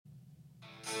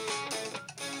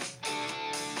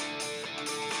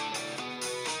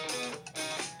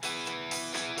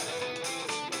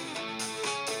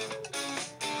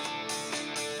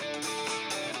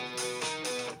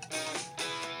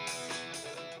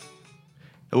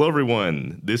Hello,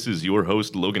 everyone. This is your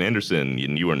host, Logan Anderson,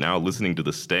 and you are now listening to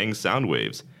the Stang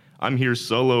Soundwaves. I'm here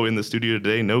solo in the studio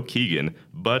today, no Keegan,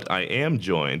 but I am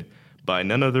joined by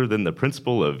none other than the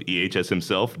principal of EHS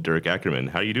himself, Dirk Ackerman.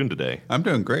 How are you doing today? I'm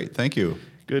doing great, thank you.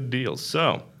 Good deal.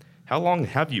 So, how long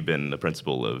have you been the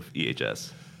principal of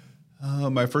EHS?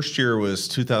 My first year was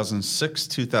 2006,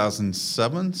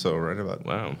 2007, so right about...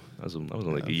 Wow, I was only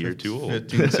like a year too old.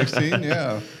 15, 16,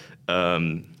 yeah.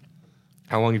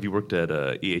 How long have you worked at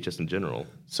EHS in general?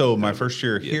 So my first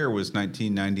year here was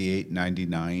 1998,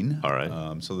 99. All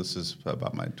right. So this is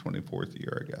about my 24th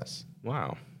year, I guess.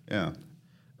 Wow. Yeah.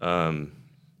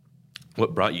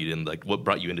 What brought you in? What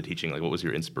brought you into teaching? What was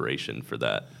your inspiration for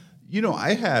that? You know,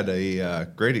 I had a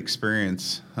great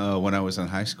experience when I was in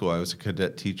high school. I was a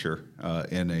cadet teacher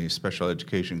in a special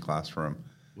education classroom.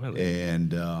 Really?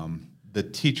 And the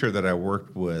teacher that I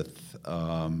worked with,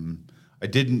 I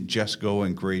didn't just go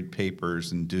and grade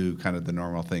papers and do kind of the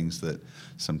normal things that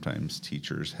sometimes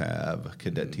teachers have,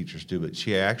 cadet teachers do, but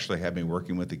she actually had me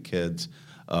working with the kids.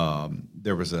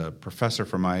 There was a professor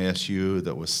from ISU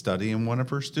that was studying one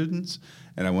of her students,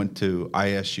 and I went to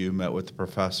ISU, met with the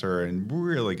professor, and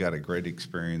really got a great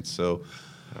experience. So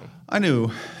I knew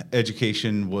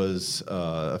education was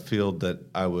a field that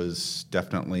I was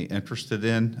definitely interested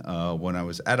in. When I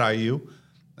was at IU,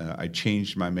 I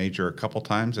changed my major a couple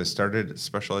times. I started at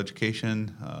special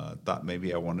education, thought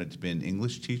maybe I wanted to be an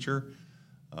English teacher,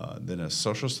 then a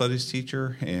social studies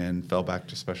teacher, and fell back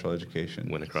to special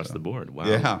education. Went across the board. Wow.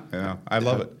 Yeah, I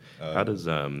love it. How did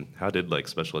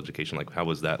special education, how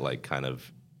was that kind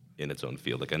of in its own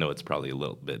field? I know it's probably a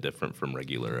little bit different from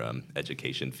regular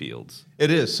education fields. It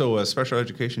is. So a special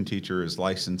education teacher is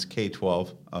licensed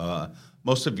K-12.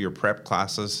 Most of your prep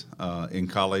classes in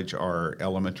college are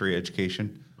elementary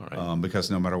education. Right.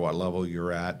 Because no matter what level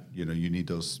you're at, you need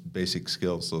those basic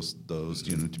skills, those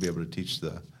to be able to teach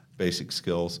the basic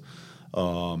skills,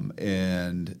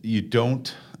 and you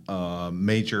don't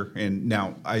major. And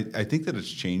now I think that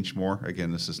it's changed more.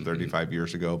 Again, this is 35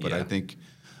 years ago, but I think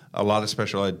a lot of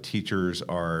special ed teachers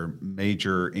are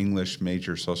major English,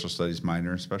 major social studies,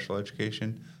 minor in special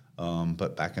education.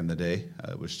 But back in the day,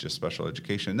 it was just special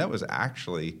education. That was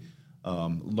actually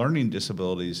learning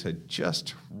disabilities had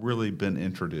just really been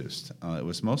introduced. It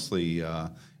was mostly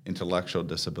intellectual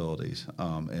disabilities,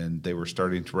 and they were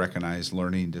starting to recognize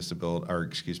learning disabilities.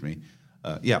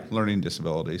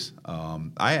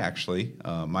 I actually,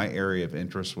 my area of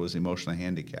interest was emotionally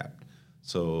handicapped.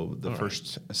 So the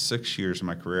first 6 years of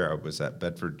my career, I was at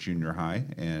Bedford Junior High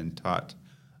and taught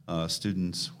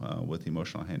students with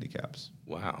emotional handicaps.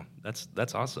 Wow, that's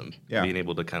awesome. Yeah. Being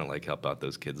able to kind of help out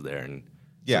those kids there, and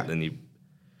yeah.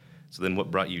 So then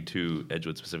what brought you to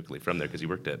Edgewood specifically from there? Because you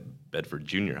worked at Bedford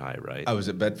Junior High, right? I was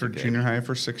at Bedford Junior High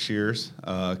for 6 years.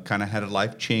 Kind of had a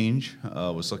life change.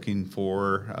 Was looking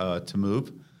to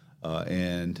move.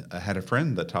 And I had a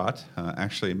friend that taught,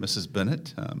 actually Mrs.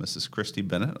 Bennett, Mrs. Christy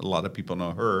Bennett. A lot of people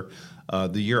know her.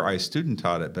 The year I student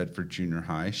taught at Bedford Junior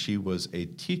High, she was a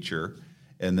teacher.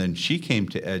 And then she came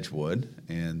to Edgewood,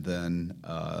 and then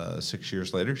 6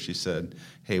 years later, she said,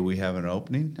 hey, we have an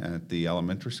opening at the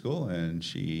elementary school, and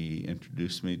she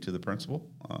introduced me to the principal,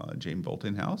 Jane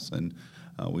Boltinghouse, and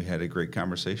we had a great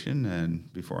conversation,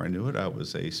 and before I knew it, I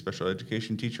was a special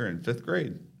education teacher in 5th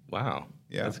grade. Wow.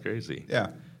 Yeah. That's crazy. Yeah.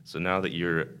 So now that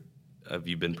have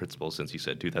you been principal since you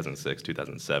said 2006,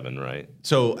 2007, right?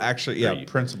 So actually,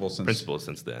 principal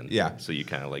since then. Yeah. So you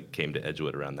kind of came to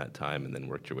Edgewood around that time and then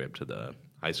worked your way up to the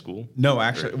high school? No,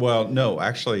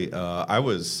 actually, I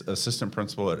was assistant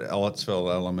principal at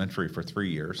Ellettsville Elementary for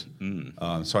 3 years.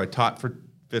 So I taught for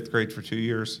 5th grade for 2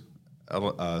 years,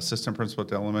 assistant principal at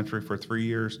the elementary for 3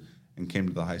 years, and came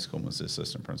to the high school and was the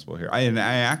assistant principal here. I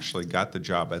actually got the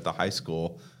job at the high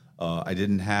school. I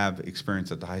didn't have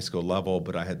experience at the high school level,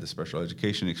 but I had the special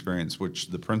education experience, which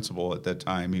the principal at that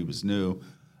time, he was new.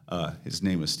 His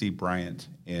name was Steve Bryant,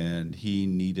 and he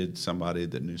needed somebody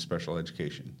that knew special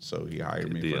education. So he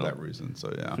hired me for that reason.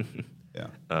 So, yeah.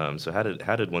 So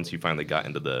how did once you finally got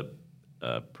into the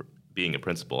being a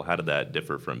principal, how did that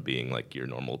differ from being your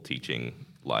normal teaching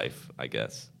life, I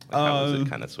guess? How was it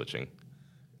kind of switching?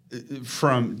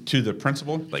 To the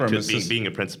principal? Being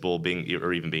a principal,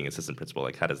 or even being assistant principal,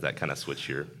 how does that kind of switch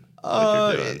your...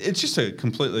 It's just a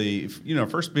completely,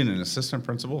 first being an assistant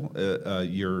principal,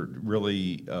 you're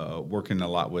really working a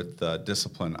lot with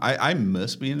discipline. I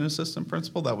miss being an assistant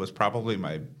principal. That was probably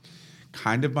my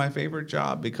favorite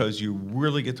job because you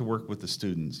really get to work with the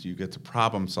students. You get to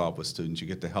problem solve with students. You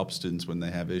get to help students when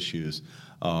they have issues.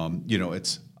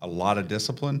 It's a lot of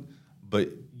discipline, but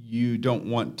you don't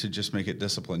want to just make it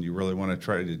discipline. You really want to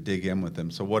try to dig in with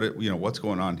them. So what's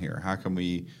going on here? How can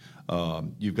we?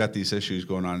 You've got these issues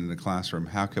going on in the classroom.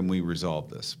 How can we resolve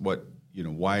this?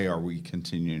 Why are we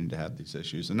continuing to have these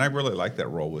issues? And I really like that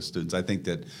role with students. I think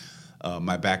that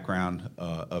my background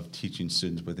of teaching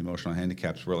students with emotional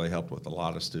handicaps really helped with a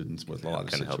lot of students with a lot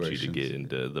of kind situations. of helps you to get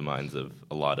into the minds of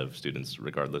a lot of students,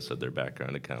 regardless of their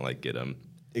background, to kind of like get them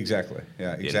exactly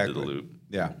into the loop.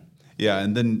 Yeah,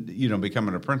 and then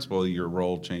becoming a principal, your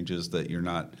role changes. That you're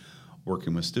not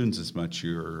working with students as much.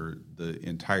 The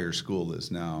entire school is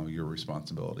now your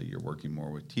responsibility. You're working more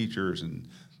with teachers and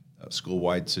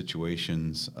school-wide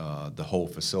situations, the whole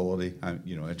facility.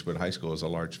 Edgewood High School is a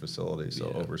large facility,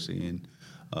 so overseeing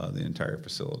the entire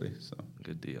facility. So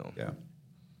good deal. Yeah.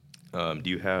 Do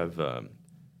you have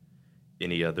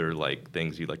any other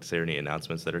things you'd like to say, or any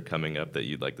announcements that are coming up that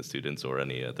you'd like the students or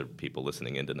any other people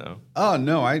listening in to know? Oh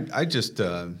no, I just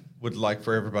would like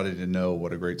for everybody to know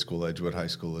what a great school Edgewood High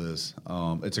School is.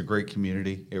 It's a great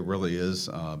community. It really is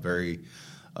very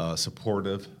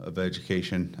supportive of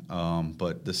education,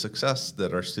 but the success that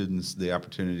the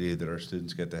opportunity that our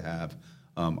students get to have,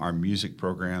 our music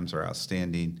programs are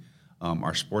outstanding.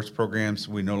 Our sports programs,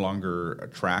 we no longer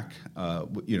track.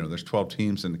 There's 12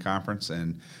 teams in the conference,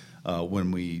 and when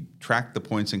we tracked the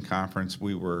points in conference,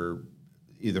 we were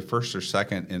either first or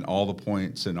second in all the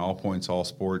points in all points, all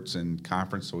sports in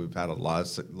conference. So we've had a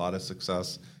lot of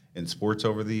success in sports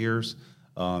over the years.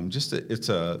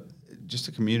 It's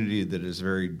a community that is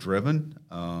very driven,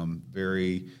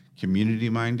 very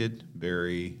community-minded,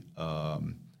 very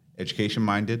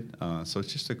education-minded. So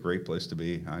it's just a great place to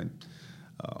be. I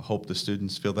hope the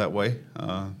students feel that way.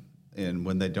 And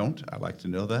when they don't, I'd like to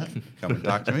know that. Come and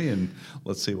talk to me, and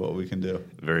let's see what we can do.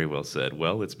 Very well said.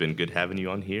 Well, it's been good having you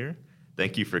on here.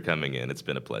 Thank you for coming in. It's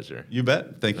been a pleasure. You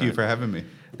bet. Thank you for having me.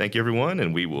 Thank you, everyone,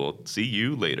 and we will see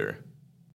you later.